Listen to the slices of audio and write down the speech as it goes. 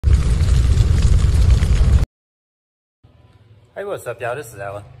Hey, what's up, y'all? This is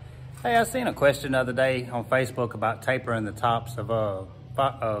Alan. Hey, I seen a question the other day on Facebook about tapering the tops of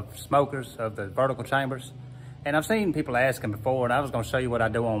smokers, of the vertical chambers. And I've seen people asking before, and I was gonna show you what I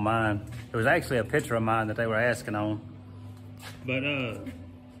do on mine. It was actually a picture of mine that they were asking on. But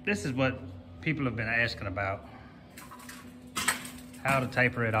this is what people have been asking about. How to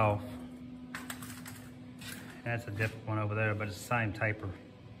taper it off. That's a different one over there, but it's the same taper.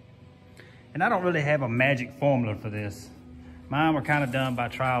 And I don't really have a magic formula for this. Mine were kind of done by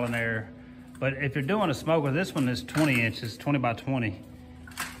trial and error. But if you're doing a smoker, this one is 20 inches, 20 by 20,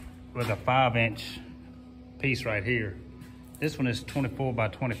 with a 5-inch piece right here. This one is 24 by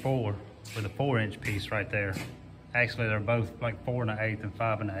 24 with a 4-inch piece right there. Actually, they're both like 4 1/8 and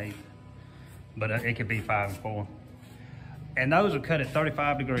 5 1/8, but it could be 5 and 4. And those are cut at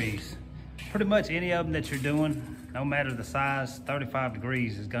 35 degrees. Pretty much any of them that you're doing, no matter the size, 35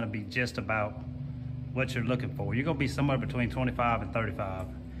 degrees is gonna be just about what you're looking for. You're gonna be somewhere between 25 and 35.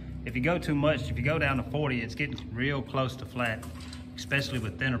 If you go too much, if you go down to 40, it's getting real close to flat, especially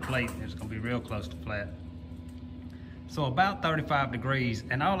with thinner plate, it's gonna be real close to flat. So about 35 degrees,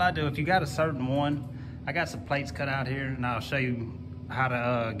 and all I do, if you got a certain one, I got some plates cut out here, and I'll show you how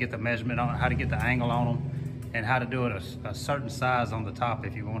to get the measurement on, how to get the angle on them, and how to do it a certain size on the top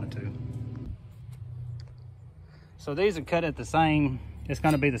if you wanted to. So these are cut at the same, it's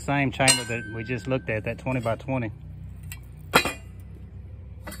gonna be the same chamber that we just looked at, that 20 by 20.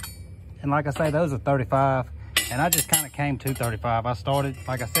 And like I say, those are 35, and I just kind of came to 35. I started,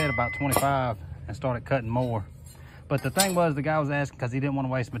 like I said, about 25 and started cutting more. But the thing was, the guy was asking because he didn't want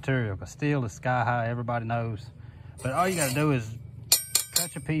to waste material, because steel is sky high, everybody knows. But all you gotta do is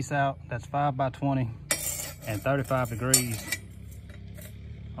cut your piece out, that's 5 by 20 and 35 degrees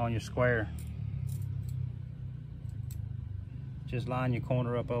on your square. Just line your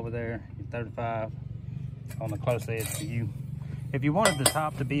corner up over there, your 35 on the close edge to you. If you wanted the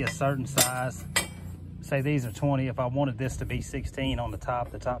top to be a certain size, say these are 20, if I wanted this to be 16 on the top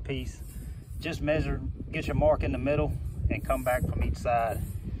piece, just measure, get your mark in the middle and come back from each side.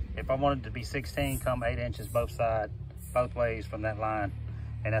 If I wanted it to be 16, come 8 inches both sides, both ways from that line,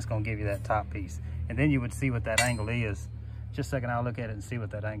 and that's gonna give you that top piece. And then you would see what that angle is. Just a second, I'll look at it and see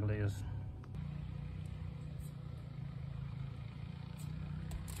what that angle is.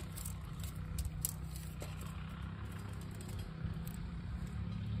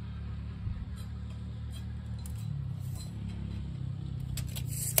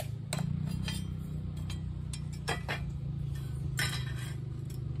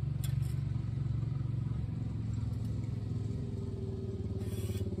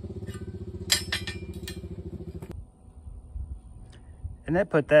 And that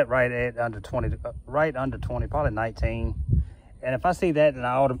put that right at under 20, right under 20, probably 19. And if I see that, then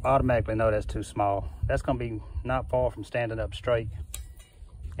I automatically know that's too small. That's gonna be not far from standing up straight.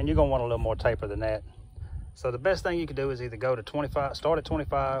 And you're gonna want a little more taper than that. So the best thing you can do is either go to 25, start at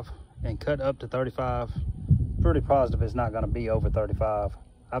 25 and cut up to 35. Pretty positive it's not gonna be over 35.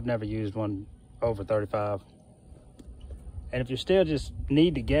 I've never used one over 35. And if you still just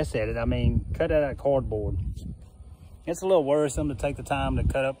need to guess at it, I mean, cut out that cardboard. It's a little worrisome to take the time to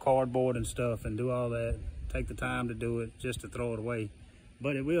cut up cardboard and stuff and do all that. Take the time to do it just to throw it away.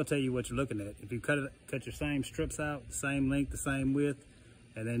 But it will tell you what you're looking at. If you cut your same strips out, the same length, the same width,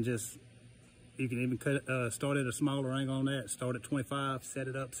 and then just, you can even start at a smaller angle on that. Start at 25, set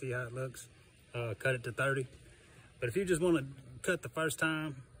it up, see how it looks. Cut it to 30. But if you just want to cut the first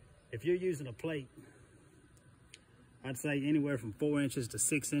time, if you're using a plate, I'd say anywhere from 4 inches to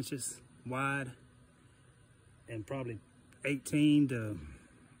 6 inches wide, and probably 18 to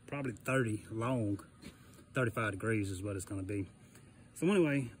probably 30 long. 35 degrees is what it's gonna be. So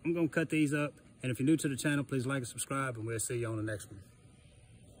anyway, I'm gonna cut these up. And if you're new to the channel, please like and subscribe, and we'll see you on the next one.